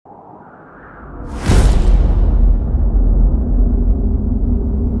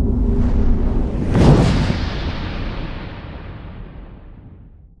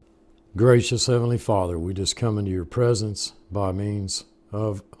Gracious Heavenly Father, we just come into your presence by means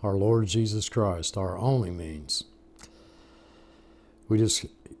of our Lord Jesus Christ, our only means. We just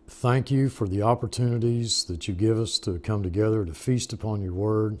thank you for the opportunities that you give us to come together to feast upon your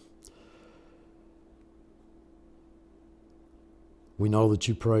word. We know that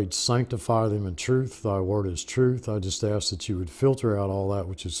you prayed, sanctify them in truth. Thy word is truth. I just ask that you would filter out all that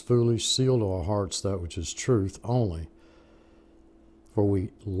which is foolish, seal to our hearts that which is truth only. For we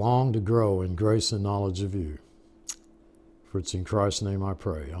long to grow in grace and knowledge of you. For it's in Christ's name I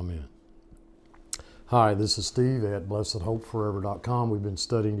pray. Amen. Hi, this is Steve at blessedhopeforever.com. We've been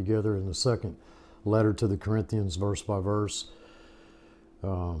studying together in the second letter to the Corinthians, verse by verse.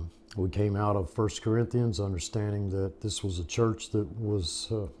 We came out of 1 Corinthians understanding that this was a church that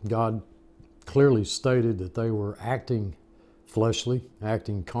was, God clearly stated that they were acting fleshly,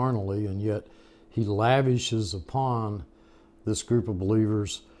 acting carnally, and yet He lavishes upon this group of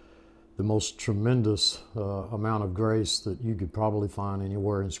believers the most tremendous amount of grace that you could probably find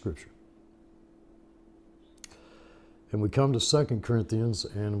anywhere in Scripture. And we come to 2 Corinthians,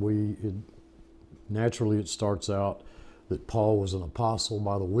 and naturally it starts out that Paul was an apostle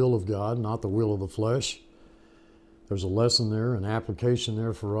by the will of God, not the will of the flesh. There's a lesson there, an application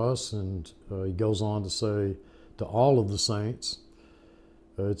there for us, and he goes on to say, to all of the saints.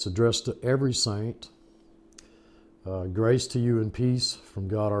 It's addressed to every saint. Grace to you and peace from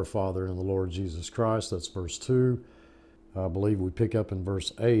God our Father and the Lord Jesus Christ. That's verse 2. I believe we pick up in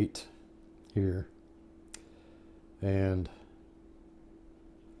verse 8 here. And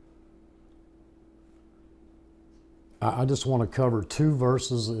I just want to cover 2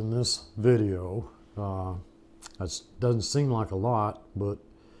 verses in this video. That doesn't seem like a lot, but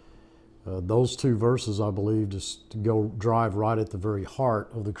those 2 verses, I believe, just drive right at the very heart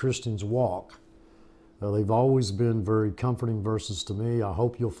of the Christian's walk. They've always been very comforting verses to me. I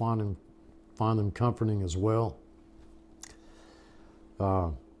hope you'll find them comforting as well.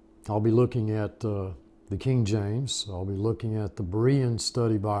 I'll be looking at the King James. I'll be looking at the Berean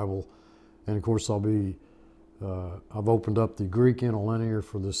Study Bible, and of course I've opened up the Greek interlinear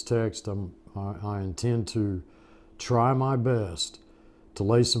for this text. I intend to try my best to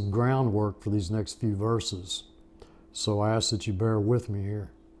lay some groundwork for these next few verses. So I ask that you bear with me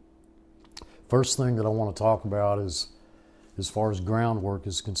here. First thing that I want to talk about is, as far as groundwork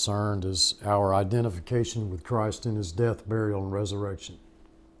is concerned, is our identification with Christ in His death, burial, and resurrection.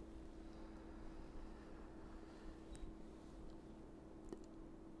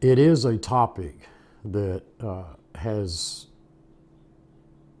 It is a topic that has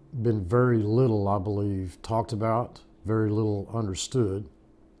been very little, I believe, talked about, very little understood.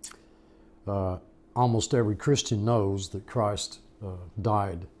 Almost every Christian knows that Christ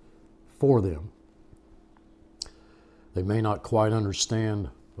died for them. They may not quite understand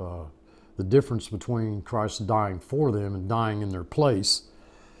the difference between Christ dying for them and dying in their place,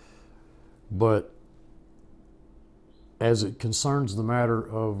 but as it concerns the matter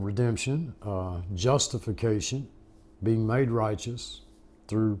of redemption, justification, being made righteous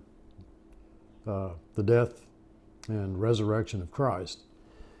through the death and resurrection of Christ,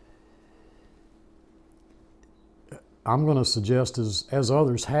 I'm going to suggest, as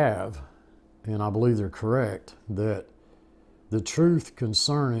others have, and I believe they're correct, that the truth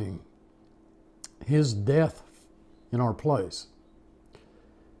concerning His death in our place,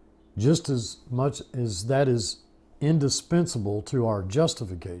 just as much as that is indispensable to our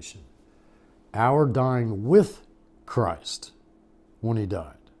justification, our dying with Christ when He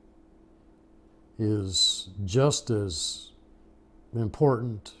died is just as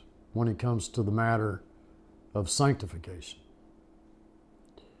important when it comes to the matter of sanctification.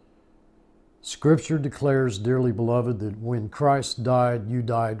 Scripture declares, dearly beloved, that when Christ died, you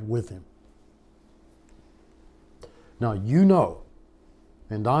died with Him. Now you know,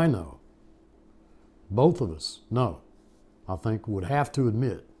 and I know, both of us know, I think would have to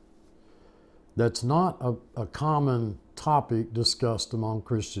admit, that's not a common topic discussed among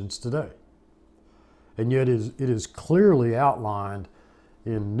Christians today. And yet it is clearly outlined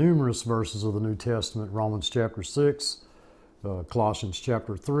in numerous verses of the New Testament, Romans chapter 6, Colossians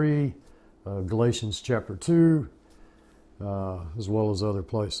chapter 3, Galatians chapter 2, as well as other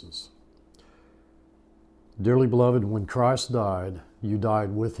places. Dearly beloved, when Christ died, you died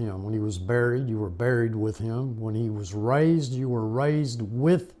with Him. When He was buried, you were buried with Him. When He was raised, you were raised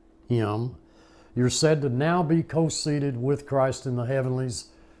with Him. You're said to now be co-seated with Christ in the heavenlies.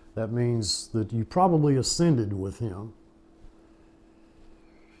 That means that you probably ascended with Him.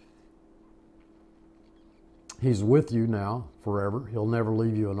 He's with you now forever. He'll never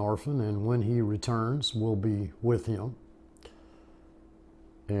leave you an orphan, and when He returns, we'll be with Him.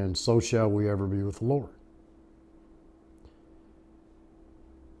 and so shall we ever be with the Lord.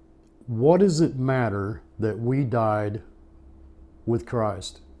 What does it matter that we died with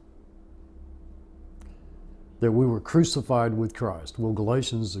Christ? That we were crucified with Christ? Well,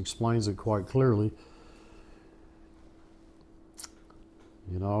 Galatians explains it quite clearly.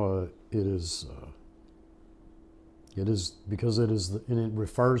 You know, it is because it is, and it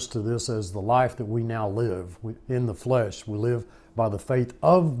refers to this as the life that we now live in the flesh. We live by the faith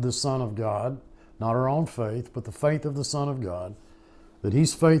of the Son of God, not our own faith, but the faith of the Son of God, that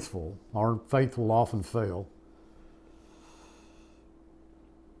He's faithful. Our faith will often fail.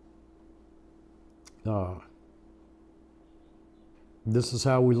 This is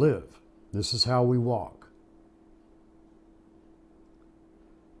how we live. This is how we walk.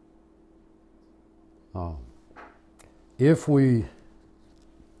 If we,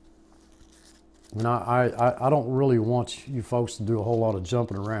 now I don't really want you folks to do a whole lot of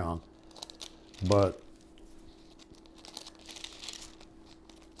jumping around, but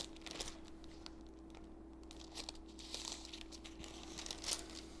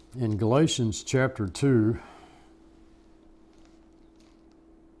in Galatians chapter 2,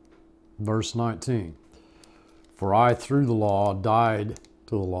 verse 19, for I through the law died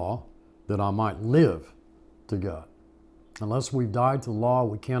to the law, that I might live to God. Unless we've died to the law,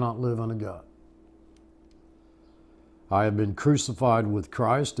 we cannot live unto God. I have been crucified with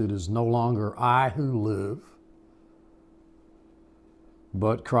Christ. It is no longer I who live,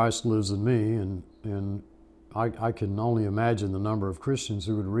 but Christ lives in me. And I can only imagine the number of Christians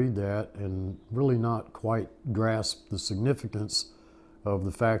who would read that and really not quite grasp the significance of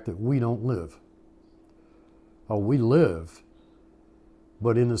the fact that we don't live. Oh, we live,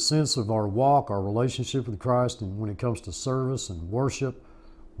 but in the sense of our walk, our relationship with Christ, and when it comes to service and worship,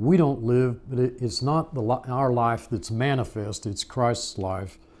 we don't live, but it's not our life that's manifest, it's Christ's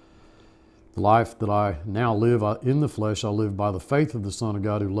life. The life that I now live in the flesh, I live by the faith of the Son of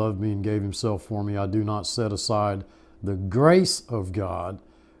God who loved me and gave Himself for me. I do not set aside the grace of God,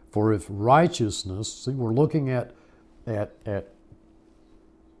 for if righteousness, see, we're looking at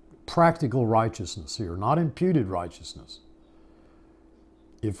practical righteousness here, not imputed righteousness.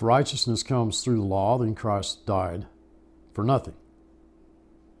 If righteousness comes through the law, then Christ died for nothing.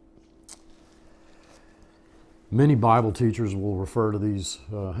 Many Bible teachers will refer to these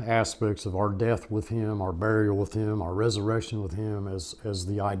aspects of our death with Him, our burial with Him, our resurrection with Him as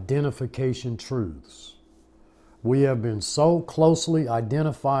the identification truths. We have been so closely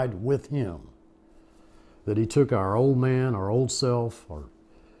identified with Him that He took our old man, our old self, our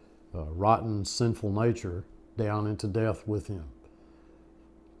rotten, sinful nature down into death with Him.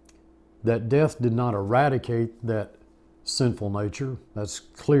 That death did not eradicate that sinful nature. That's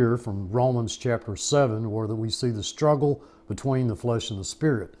clear from Romans chapter 7, where we see the struggle between the flesh and the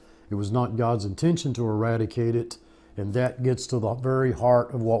spirit. It was not God's intention to eradicate it, and that gets to the very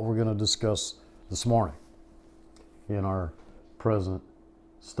heart of what we're going to discuss this morning in our present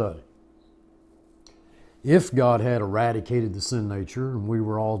study. If God had eradicated the sin nature and we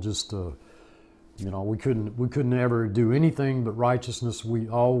were all just, we couldn't ever do anything but righteousness, we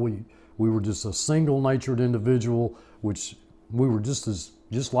were just a single-natured individual, which we were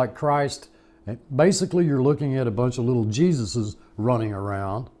just like Christ. And basically, you're looking at a bunch of little Jesuses running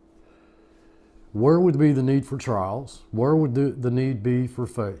around. Where would be the need for trials? Where would the need be for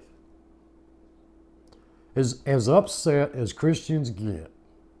faith? As upset as Christians get,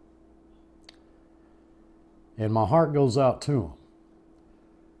 and my heart goes out to them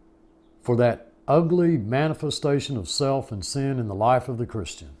for that ugly manifestation of self and sin in the life of the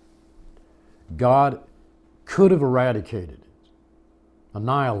Christian, God could have eradicated it,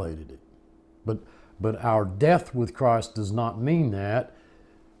 annihilated it. But our death with Christ does not mean that.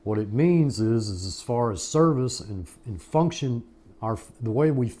 What it means is as far as service and function, the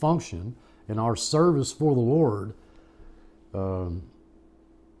way we function in our service for the Lord,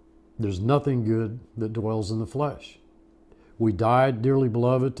 there's nothing good that dwells in the flesh. We died, dearly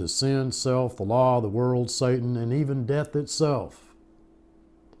beloved, to sin, self, the law, the world, Satan, and even death itself.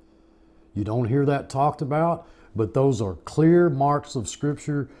 You don't hear that talked about, but those are clear marks of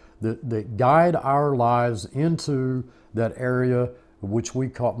Scripture that guide our lives into that area which we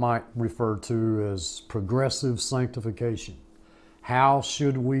might refer to as progressive sanctification. How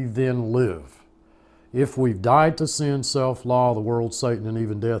should we then live? If we've died to sin, self, law, the world, Satan, and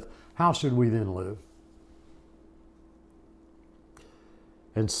even death, how should we then live?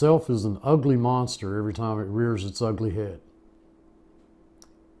 And self is an ugly monster every time it rears its ugly head.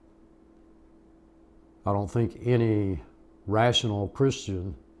 I don't think any rational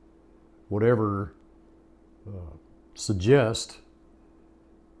Christian would ever suggest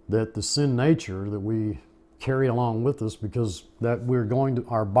that the sin nature that we carry along with us, because that we're going to,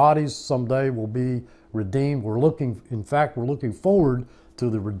 our bodies someday will be redeemed. In fact, we're looking forward to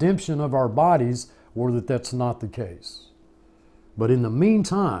the redemption of our bodies, or that's not the case. But in the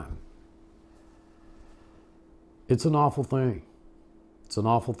meantime, it's an awful thing. It's an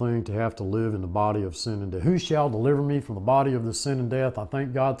awful thing to have to live in the body of sin and death. Who shall deliver me from the body of the sin and death? I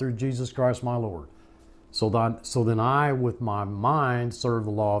thank God through Jesus Christ my Lord. So then I, with my mind, serve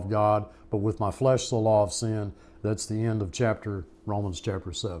the law of God, but with my flesh, the law of sin. That's the end of Romans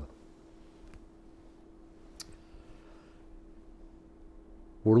chapter 7.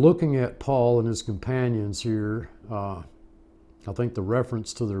 We're looking at Paul and his companions here. I think the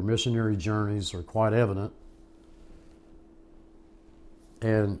reference to their missionary journeys are quite evident.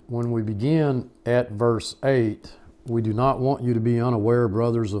 And when we begin at verse 8, we do not want you to be unaware,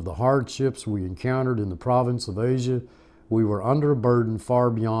 brothers, of the hardships we encountered in the province of Asia. We were under a burden far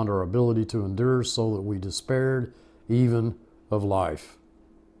beyond our ability to endure, so that we despaired even of life.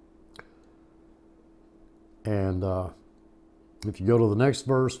 And if you go to the next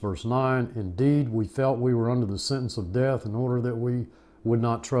verse, verse 9, indeed, we felt we were under the sentence of death in order that we would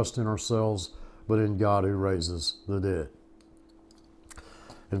not trust in ourselves, but in God who raises the dead.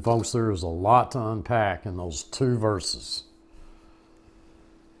 And folks, there is a lot to unpack in those two verses.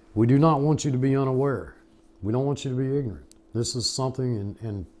 We do not want you to be unaware. We don't want you to be ignorant. This is something,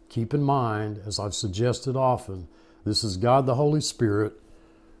 and keep in mind, as I've suggested often, this is God the Holy Spirit,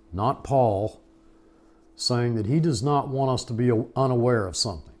 not Paul, saying that he does not want us to be unaware of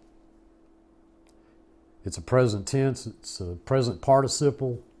something. It's a present tense, it's a present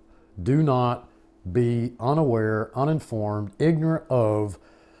participle. Do not be unaware, uninformed, ignorant of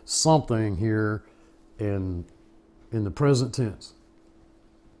something here in the present tense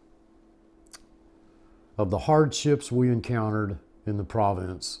of the hardships we encountered in the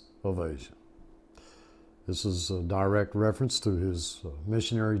province of Asia. This is a direct reference to his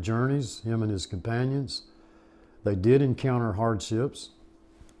missionary journeys, him and his companions. They did encounter hardships.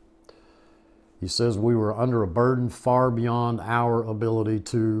 He says we were under a burden far beyond our ability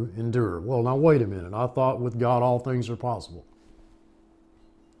to endure. Well, now wait a minute. I thought with God all things are possible.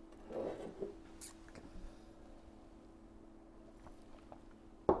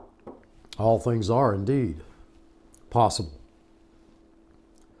 All things are indeed possible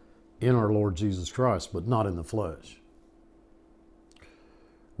in our Lord Jesus Christ, but not in the flesh.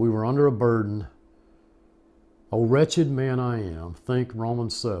 We were under a burden. O wretched man I am. Think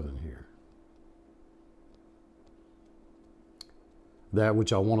Romans 7 here. That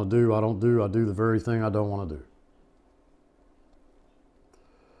which I want to do, I don't do. I do the very thing I don't want to do.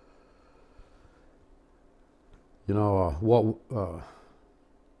 You know,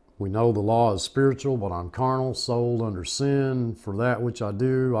 we know the law is spiritual, but I'm carnal, sold under sin. For that which I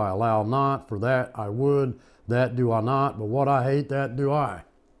do, I allow not. For that I would, that do I not. But what I hate, that do I.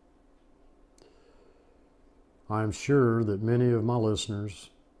 I am sure that many of my listeners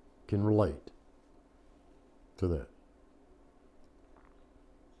can relate to that.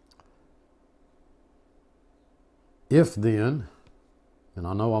 If then, and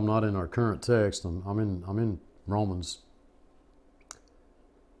I know I'm not in our current text, I'm in Romans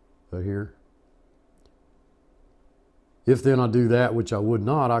here. If then I do that which I would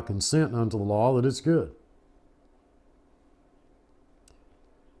not, I consent unto the law that it's good.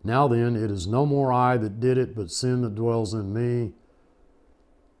 Now then, it is no more I that did it, but sin that dwells in me.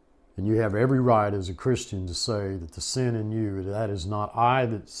 And you have every right as a Christian to say that the sin in you, that is not I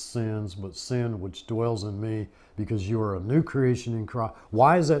that sins, but sin which dwells in me, because you are a new creation in Christ.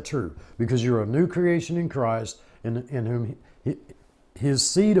 Why is that true? Because you're a new creation in Christ, in whom His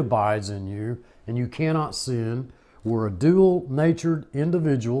seed abides in you, and you cannot sin. We're a dual-natured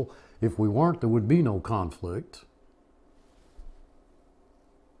individual. If we weren't, there would be no conflict.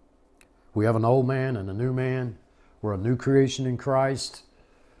 We have an old man and a new man. We're a new creation in Christ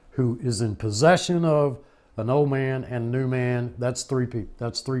who is in possession of an old man and a new man. That's three people.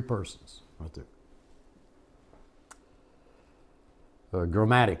 That's three persons right there.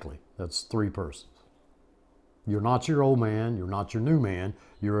 Grammatically, that's three persons. You're not your old man. You're not your new man.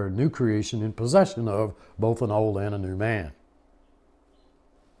 You're a new creation in possession of both an old and a new man.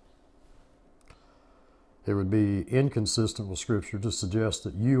 It would be inconsistent with Scripture to suggest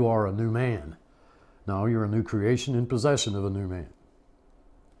that you are a new man. No, you're a new creation in possession of a new man.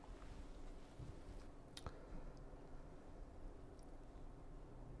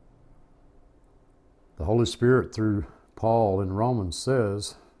 The Holy Spirit, through Paul in Romans,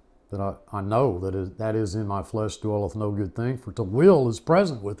 says that I know that is in my flesh dwelleth no good thing, for to will is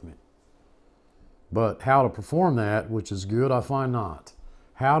present with me. But how to perform that which is good I find not.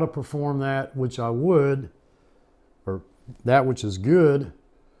 how to perform that which I would, or that which is good,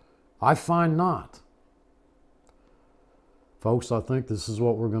 I find not. Folks, I think this is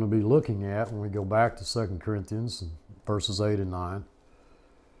what we're going to be looking at when we go back to 2 Corinthians verses 8 and 9.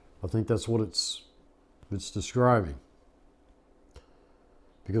 I think that's what it's describing.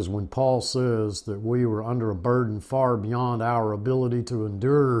 Because when Paul says that we were under a burden far beyond our ability to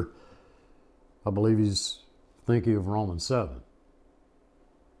endure, I believe he's thinking of Romans 7.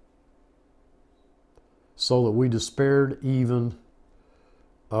 So that we despaired even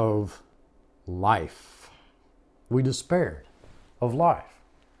of life. We despaired of life.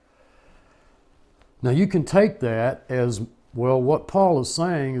 Now you can take that as, well, what Paul is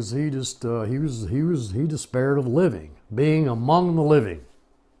saying is he despaired of living, being among the living.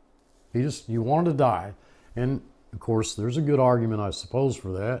 He wanted to die. And of course, there's a good argument, I suppose,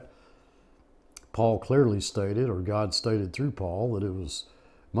 for that. Paul clearly stated, or God stated through Paul, that it was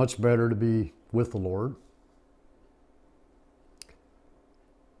much better to be with the Lord.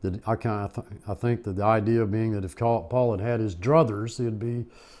 I think that the idea being that if Paul had his druthers,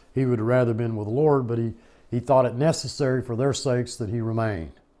 he would have rather been with the Lord, but he thought it necessary for their sakes that he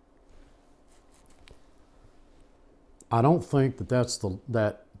remained. I don't think that that's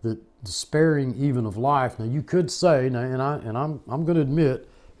the despairing even of life. Now you could say, and I'm going to admit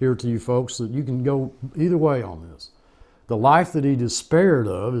here to you folks that you can go either way on this. The life that he despaired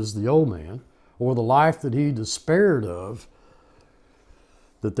of is the old man, or the life that he despaired of,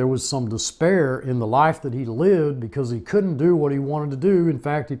 that there was some despair in the life that he lived because he couldn't do what he wanted to do. In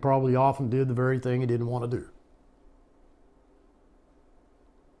fact, he probably often did the very thing he didn't want to do.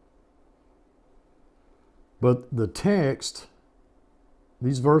 But the text,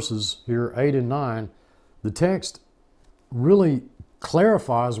 these verses here, 8 and 9, the text really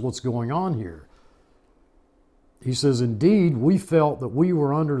clarifies what's going on here. He says, indeed, we felt that we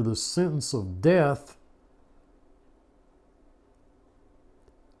were under the sentence of death.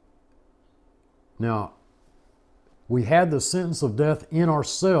 Now, we had the sentence of death in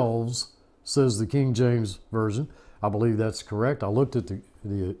ourselves, says the King James Version. I believe that's correct. I looked at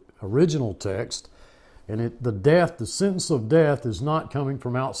the original text, and the sentence of death is not coming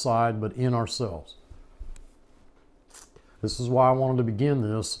from outside, but in ourselves. This is why I wanted to begin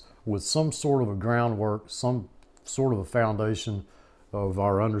this with some sort of a groundwork, some sort of a foundation of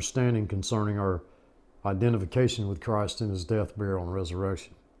our understanding concerning our identification with Christ in his death, burial, and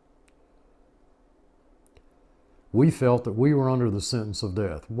resurrection. We felt that we were under the sentence of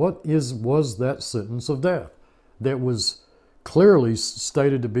death. What was that sentence of death? That was clearly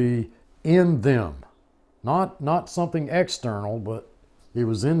stated to be in them. Not something external, but it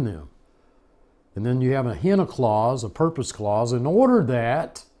was in them. And then you have a hina clause, a purpose clause, in order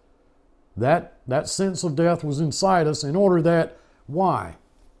that sentence of death was inside us, in order that, why?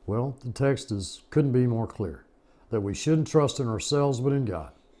 Well, the text couldn't be more clear. That we shouldn't trust in ourselves, but in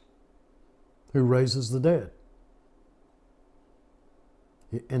God, who raises the dead.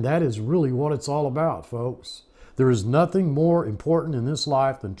 And that is really what it's all about, folks. There is nothing more important in this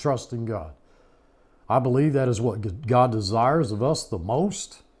life than trusting God. I believe that is what God desires of us the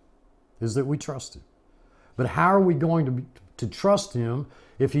most, is that we trust him. But how are we going to trust him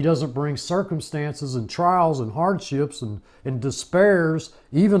if he doesn't bring circumstances and trials and hardships and despairs,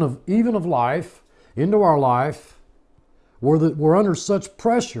 even of life, into our life, where we're under such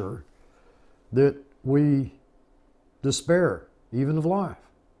pressure that we despair even of life?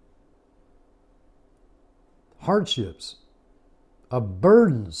 Hardships,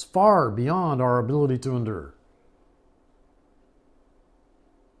 burdens far beyond our ability to endure.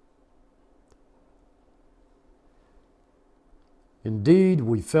 Indeed,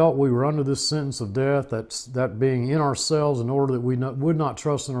 we felt we were under this sentence of death, that being in ourselves, in order that we would not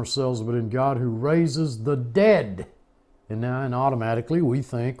trust in ourselves, but in God who raises the dead. And automatically we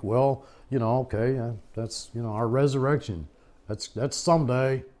think, well, okay, that's, our resurrection. That's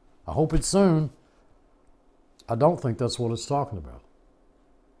someday. I hope it's soon. I don't think that's what it's talking about.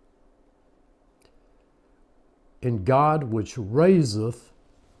 In God which raiseth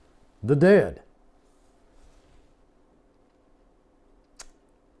the dead.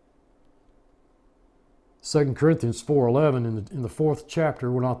 Second Corinthians 4:11 in the 4th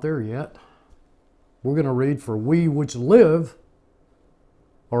chapter, we're not there yet. We're going to read, for we which live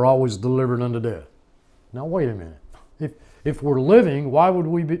are always delivered unto death. Now wait a minute. If we're living, why would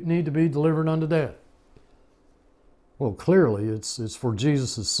we need to be delivered unto death? Well, clearly it's for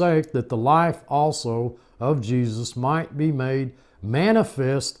Jesus' sake, that the life also of Jesus might be made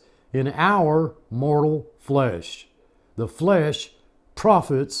manifest in our mortal flesh. The flesh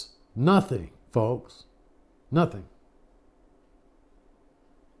profits nothing, folks. Nothing.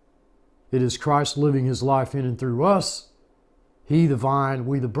 It is Christ living his life in and through us, he the vine,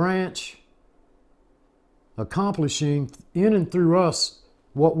 we the branch, accomplishing in and through us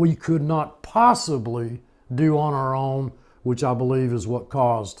what we could not possibly do on our own, which I believe is what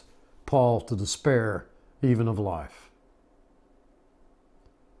caused Paul to despair even of life.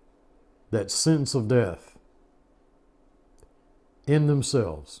 That sentence of death in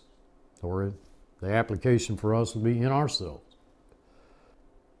themselves, or the application for us would be in ourselves.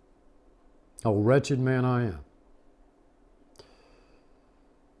 Oh, wretched man I am.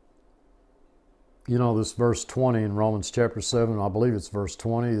 You know, this verse 20 in Romans chapter 7, I believe it's verse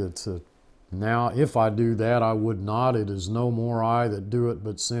 20, that's now if I do that, I would not. It is no more I that do it,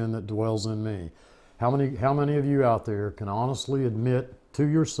 but sin that dwells in me. How many of you out there can honestly admit to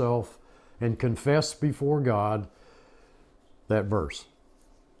yourself and confess before God that verse?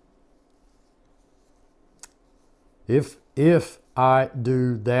 If I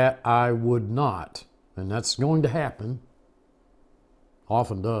do that, I would not. And that's going to happen.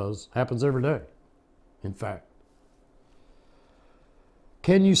 Often does. Happens every day, in fact.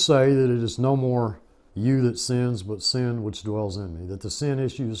 Can you say that it is no more you that sins, but sin which dwells in me? That the sin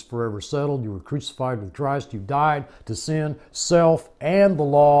issue is forever settled. You were crucified with Christ. You died to sin, self, and the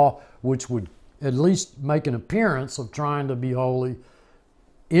law, which would at least make an appearance of trying to be holy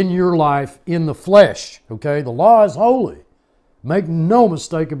in your life in the flesh. Okay? The law is holy. Make no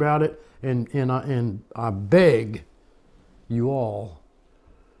mistake about it. And I beg you all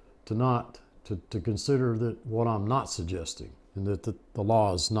to consider that what I'm not suggesting, and that the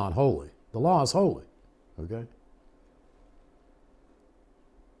law is not holy. The law is holy. Okay?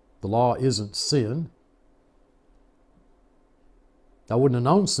 The law isn't sin. I wouldn't have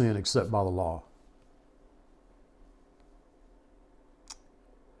known sin except by the law.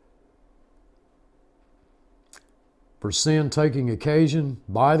 For sin taking occasion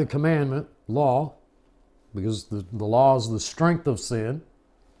by the commandment, law, because the law is the strength of sin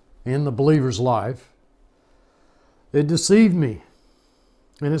in the believer's life, it deceived me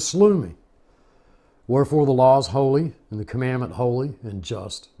and it slew me. Wherefore the law is holy and the commandment holy and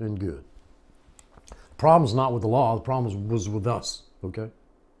just and good. The problem's not with the law, the problem was with us, okay?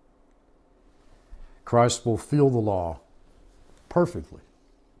 Christ fulfilled the law perfectly.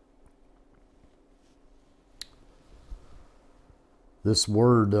 This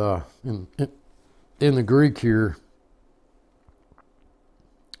word in the Greek here,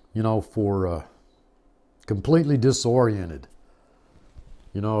 you know, for completely disoriented.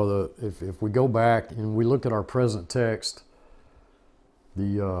 You know, if we go back and we look at our present text,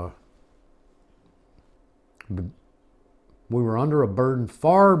 we were under a burden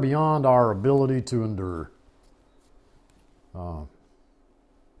far beyond our ability to endure,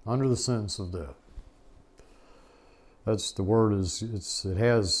 under the sentence of death. That's the word it's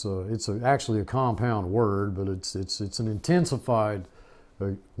actually a compound word, but it's an intensified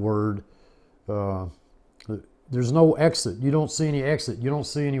word. There's no exit. You don't see any exit. You don't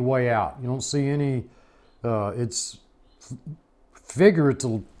see any way out. You don't see any. It's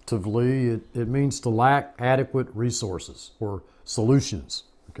figuratively it means to lack adequate resources or solutions.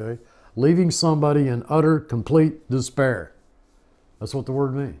 Okay, leaving somebody in utter complete despair. That's what the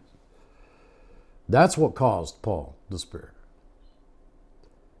word means. That's what caused Paul despair.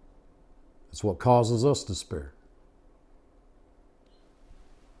 It's what causes us despair.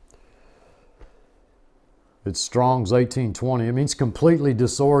 It's Strong's 1820. It means completely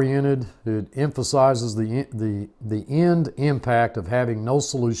disoriented. It emphasizes the end impact of having no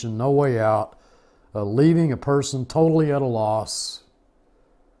solution, no way out, leaving a person totally at a loss.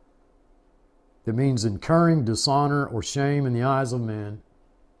 It means incurring dishonor or shame in the eyes of men.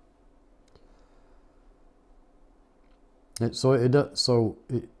 It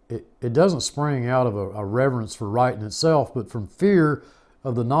doesn't spring out of a reverence for right in itself, but from fear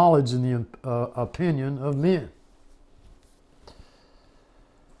of the knowledge and the opinion of men.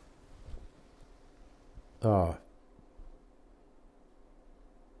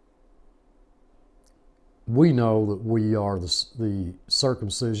 We know that we are the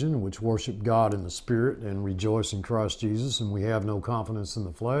circumcision which worship God in the Spirit and rejoice in Christ Jesus, and we have no confidence in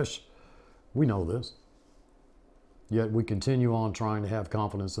the flesh. We know this. Yet we continue on trying to have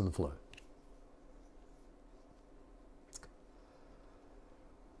confidence in the flesh.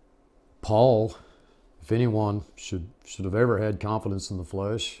 Paul, if anyone should have ever had confidence in the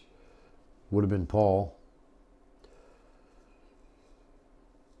flesh, would have been Paul.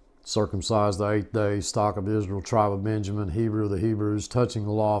 Circumcised the 8th day, stock of Israel, tribe of Benjamin, Hebrew of the Hebrews, touching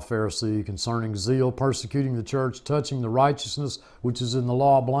the law, Pharisee, concerning zeal, persecuting the church, touching the righteousness which is in the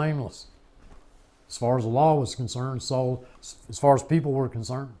law, blameless. As far as the law was concerned, so as far as people were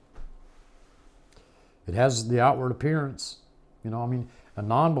concerned. It has the outward appearance. You know, I mean, a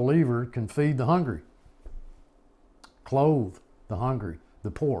non-believer can feed the hungry, clothe the hungry,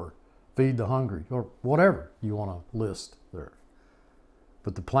 the poor, feed the hungry, or whatever you want to list there.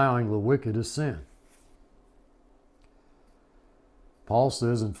 But the plowing of the wicked is sin. Paul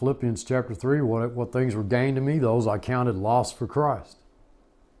says in Philippians chapter 3, what things were gained to me, those I counted lost for Christ.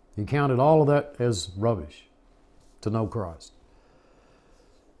 He counted all of that as rubbish to know Christ.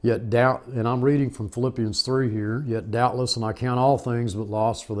 Yet doubt, and I'm reading from Philippians 3 here, yet doubtless, and I count all things but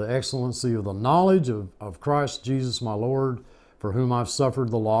lost for the excellency of the knowledge of Christ Jesus my Lord, for whom I've suffered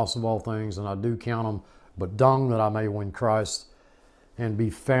the loss of all things, and I do count them but dung, that I may win Christ and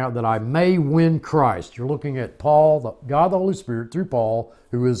be found, that I may win Christ. You're looking at Paul, God the Holy Spirit, through Paul,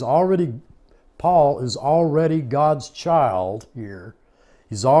 Paul is already God's child here.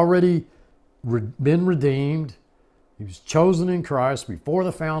 He's already been redeemed. He was chosen in Christ before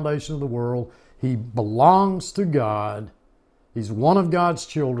the foundation of the world. He belongs to God. He's one of God's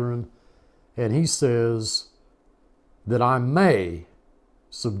children. And he says that I may,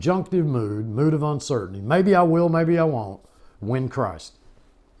 subjunctive mood of uncertainty, maybe I will, maybe I won't, win Christ.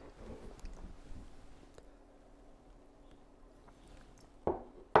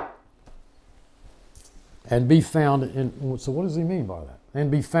 And be found in, so what does he mean by that? And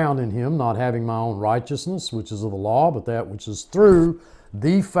be found in him, not having my own righteousness, which is of the law, but that which is through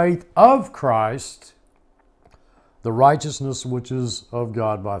the faith of Christ, the righteousness which is of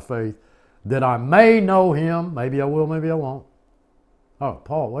God by faith, that I may know him. Maybe I will, maybe I won't. Oh,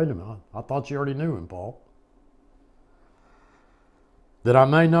 Paul, wait a minute. I thought you already knew him, Paul. That I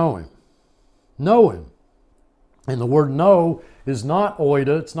may know him. Know him. And the word know is not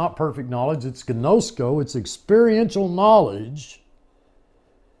oida, it's not perfect knowledge, it's gnosko, it's experiential knowledge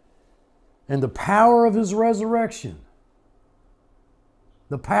and the power of his resurrection.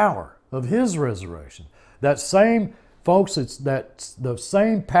 The power of his resurrection. That same, folks, that's the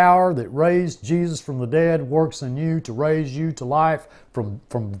same power that raised Jesus from the dead works in you to raise you to life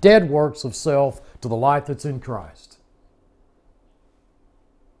from dead works of self to the life that's in Christ.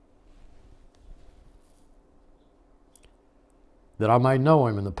 That I may know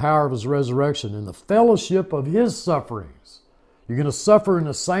him in the power of his resurrection, in the fellowship of his sufferings. You're going to suffer in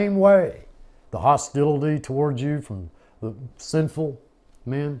the same way. The hostility towards you from the sinful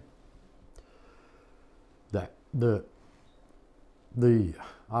men. I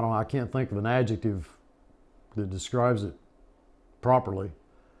can't think of an adjective that describes it properly.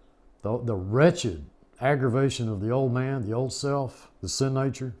 The wretched aggravation of the old man, the old self, the sin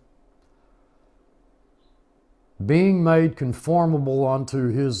nature. Being made conformable unto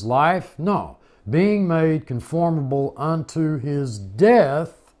his life? No. Being made conformable unto his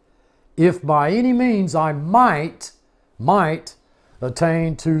death, if by any means I might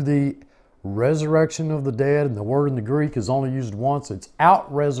attain to the resurrection of the dead. And the word in the Greek is only used once. It's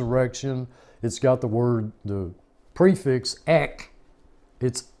out resurrection. It's got the prefix ek.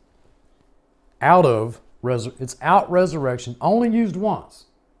 It's out resurrection, only used once.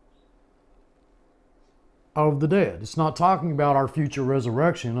 Of the dead. It's not talking about our future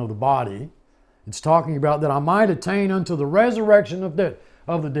resurrection of the body. It's talking about that I might attain unto the resurrection of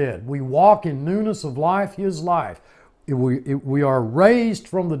the dead. We walk in newness of life, his life. We are raised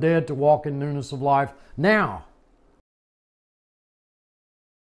from the dead to walk in newness of life now.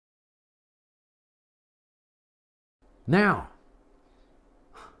 Now.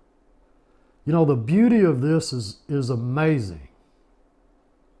 You know, the beauty of this is amazing.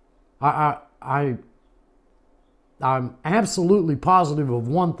 I'm absolutely positive of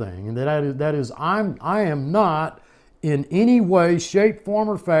one thing, and that is I am not in any way, shape, form,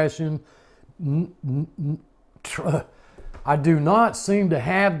 or fashion. I do not seem to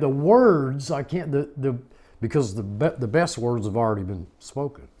have the words. I can't because the best words have already been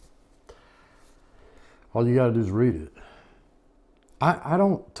spoken. All you got to do is read it. I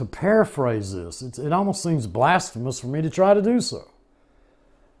don't, to paraphrase this, it almost seems blasphemous for me to try to do so.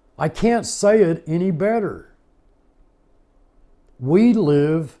 I can't say it any better. We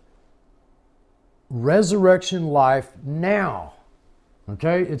live resurrection life now.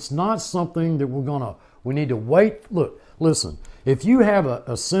 Okay? It's not something that we need to wait. Look, listen, if you have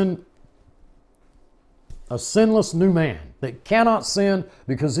a sinless new man that cannot sin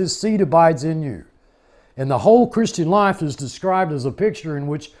because his seed abides in you, and the whole Christian life is described as a picture in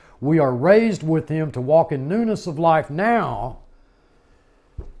which we are raised with him to walk in newness of life now,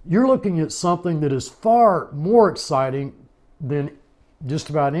 you're looking at something that is far more exciting than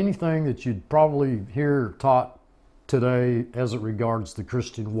just about anything that you'd probably hear taught today as it regards the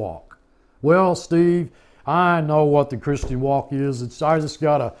Christian walk. Well, Steve, I know what the Christian walk is.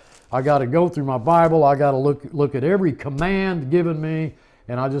 I gotta go through my Bible. I gotta look at every command given me,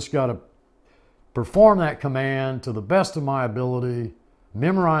 and I just gotta perform that command to the best of my ability,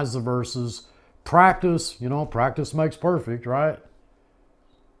 memorize the verses, practice. Practice makes perfect, right?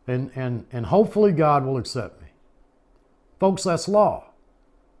 And hopefully God will accept me. Folks, that's law.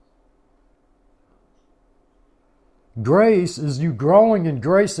 Grace is you growing in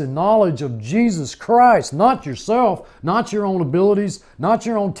grace and knowledge of Jesus Christ, not yourself, not your own abilities, not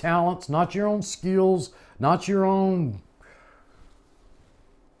your own talents, not your own skills, not your own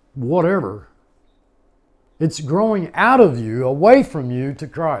whatever. It's growing out of you, away from you to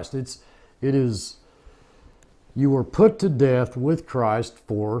Christ. You were put to death with Christ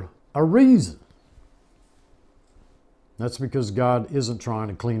for a reason. That's because God isn't trying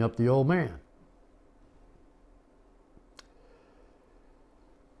to clean up the old man.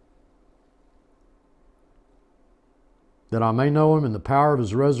 That I may know him in the power of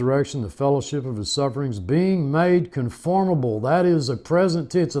his resurrection, the fellowship of his sufferings, being made conformable. That is a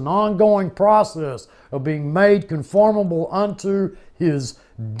present tense, an ongoing process of being made conformable unto his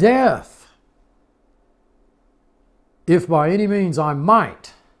death. If by any means I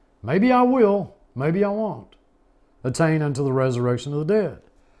might, maybe I will, maybe I won't, attain unto the resurrection of the dead.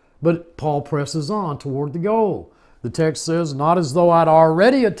 But Paul presses on toward the goal. The text says, not as though I'd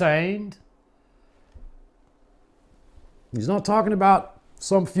already attained. He's not talking about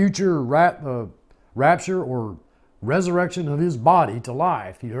some future rapture or resurrection of his body to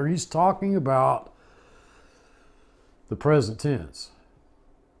life. He's talking about the present tense.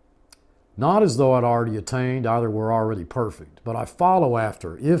 Not as though I'd already attained, either were already perfect, but I follow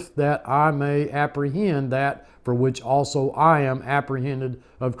after, if that I may apprehend that for which also I am apprehended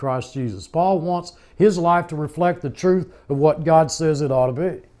of Christ Jesus. Paul wants his life to reflect the truth of what God says it ought to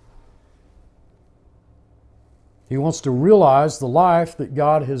be. He wants to realize the life that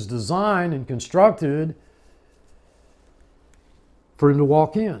God has designed and constructed for him to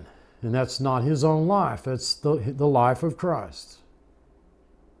walk in. And that's not his own life. That's the life of Christ.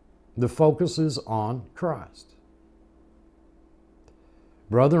 The focus is on Christ.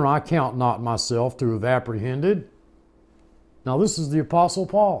 Brethren, I count not myself to have apprehended. Now this is the Apostle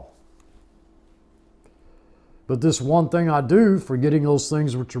Paul. But this one thing I do, forgetting those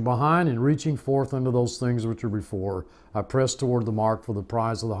things which are behind and reaching forth unto those things which are before, I press toward the mark for the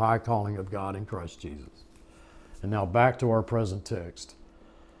prize of the high calling of God in Christ Jesus. And now back to our present text.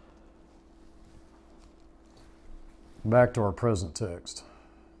 Back to our present text.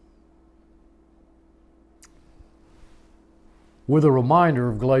 With a reminder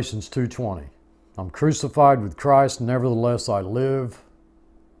of Galatians 2:20. I'm crucified with Christ, nevertheless I live.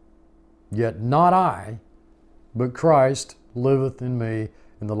 Yet not I, but Christ liveth in me.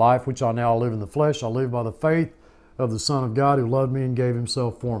 In the life which I now live in the flesh, I live by the faith of the Son of God who loved me and gave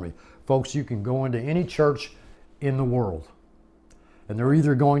himself for me. Folks, you can go into any church in the world, and they're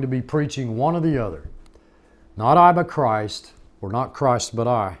either going to be preaching one or the other. Not I, but Christ, or not Christ, but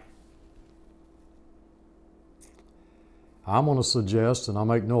I. I'm going to suggest, and I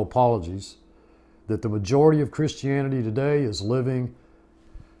make no apologies, that the majority of Christianity today is living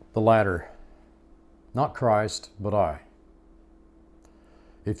the latter. Not Christ, but I.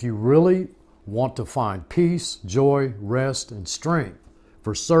 If you really want to find peace, joy, rest, and strength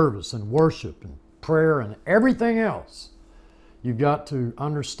for service and worship and prayer and everything else, you've got to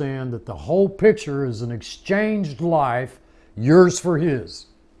understand that the whole picture is an exchanged life, yours for his.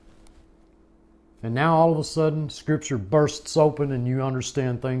 And now all of a sudden, Scripture bursts open and you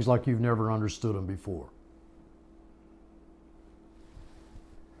understand things like you've never understood them before.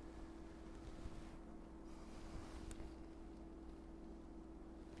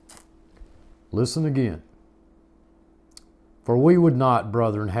 Listen again. For we would not,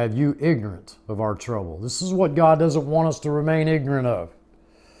 brethren, have you ignorant of our trouble. This is what God doesn't want us to remain ignorant of.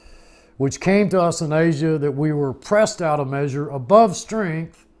 Which came to us in Asia, that we were pressed out of measure, above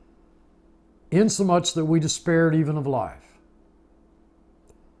strength, insomuch that we despaired even of life.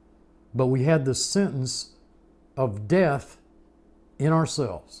 But we had the sentence of death in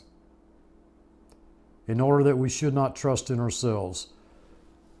ourselves, in order that we should not trust in ourselves,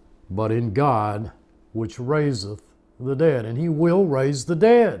 but in God, which raiseth the dead. And he will raise the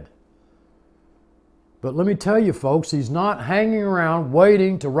dead. But let me tell you, folks, he's not hanging around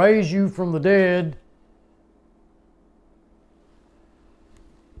waiting to raise you from the dead.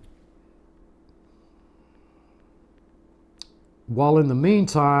 While in the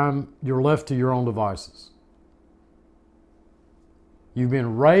meantime, you're left to your own devices. You've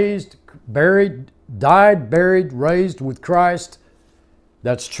been raised, buried, died, buried, raised with Christ.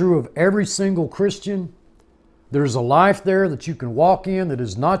 That's true of every single Christian. There's a life there that you can walk in that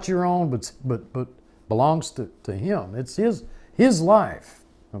is not your own, but belongs to Him. It's His life,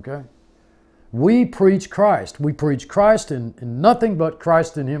 okay? We preach Christ. We preach Christ and nothing but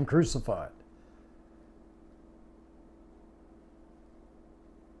Christ in Him crucified.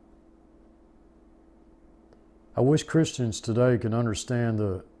 I wish Christians today can understand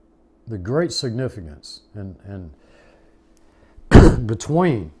the great significance and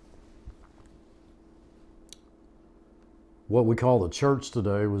between what we call the church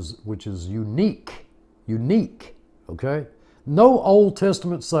today, which is unique, okay? No Old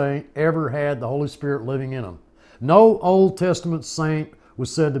Testament saint ever had the Holy Spirit living in them. No Old Testament saint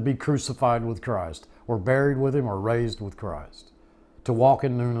was said to be crucified with Christ, or buried with Him, or raised with Christ, to walk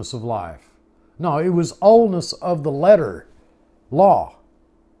in newness of life. No, it was oldness of the letter, law.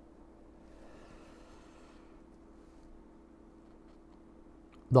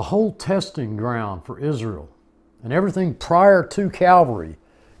 The whole testing ground for Israel and everything prior to Calvary,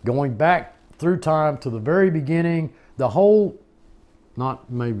 going back through time to the very beginning, the whole,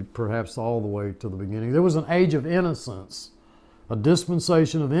 not maybe perhaps all the way to the beginning, there was an age of innocence, a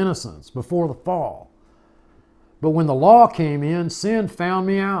dispensation of innocence before the fall. But when the law came in, sin found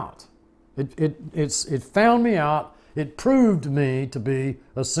me out. It found me out. It proved me to be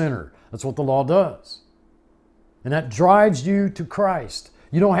a sinner. That's what the law does. And that drives you to Christ.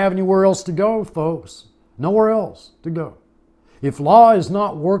 You don't have anywhere else to go, folks. Nowhere else to go. If law is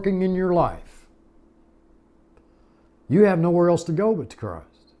not working in your life, you have nowhere else to go but to Christ.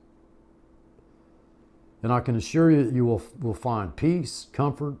 And I can assure you that you will find peace,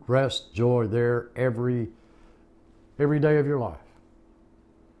 comfort, rest, joy there every day of your life.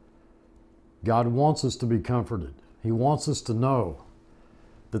 God wants us to be comforted. He wants us to know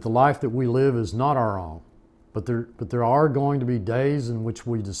that the life that we live is not our own. But there are going to be days in which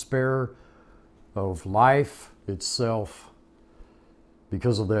we despair of life itself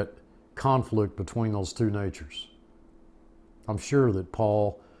because of that conflict between those two natures. I'm sure that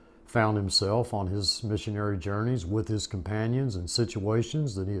Paul found himself on his missionary journeys with his companions in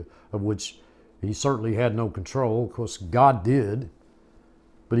situations of which he certainly had no control. Of course, God did.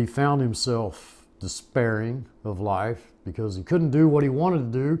 But he found himself despairing of life because he couldn't do what he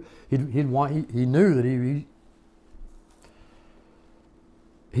wanted to do. He knew that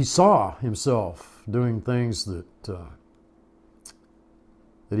he saw himself doing things that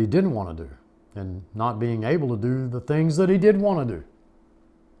he didn't want to do, and not being able to do the things that he did want to do.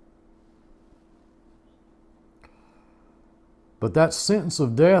 But that sentence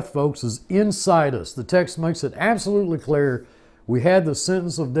of death, folks, is inside us. The text makes it absolutely clear. We had the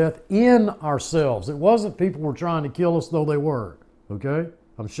sentence of death in ourselves. It wasn't people were trying to kill us, though they were. Okay?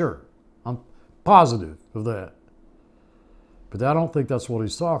 I'm sure. I'm positive of that. But I don't think that's what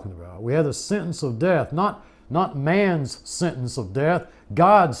he's talking about. We had the sentence of death, not man's sentence of death,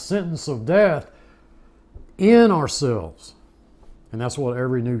 God's sentence of death in ourselves. And that's what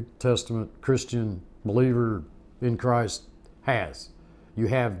every New Testament Christian believer in Christ has. You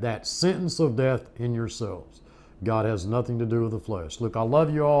have that sentence of death in yourselves. God has nothing to do with the flesh. Look, I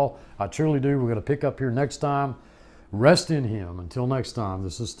love you all. I truly do. We're going to pick up here next time. Rest in Him. Until next time,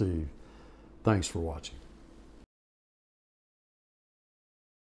 this is Steve. Thanks for watching.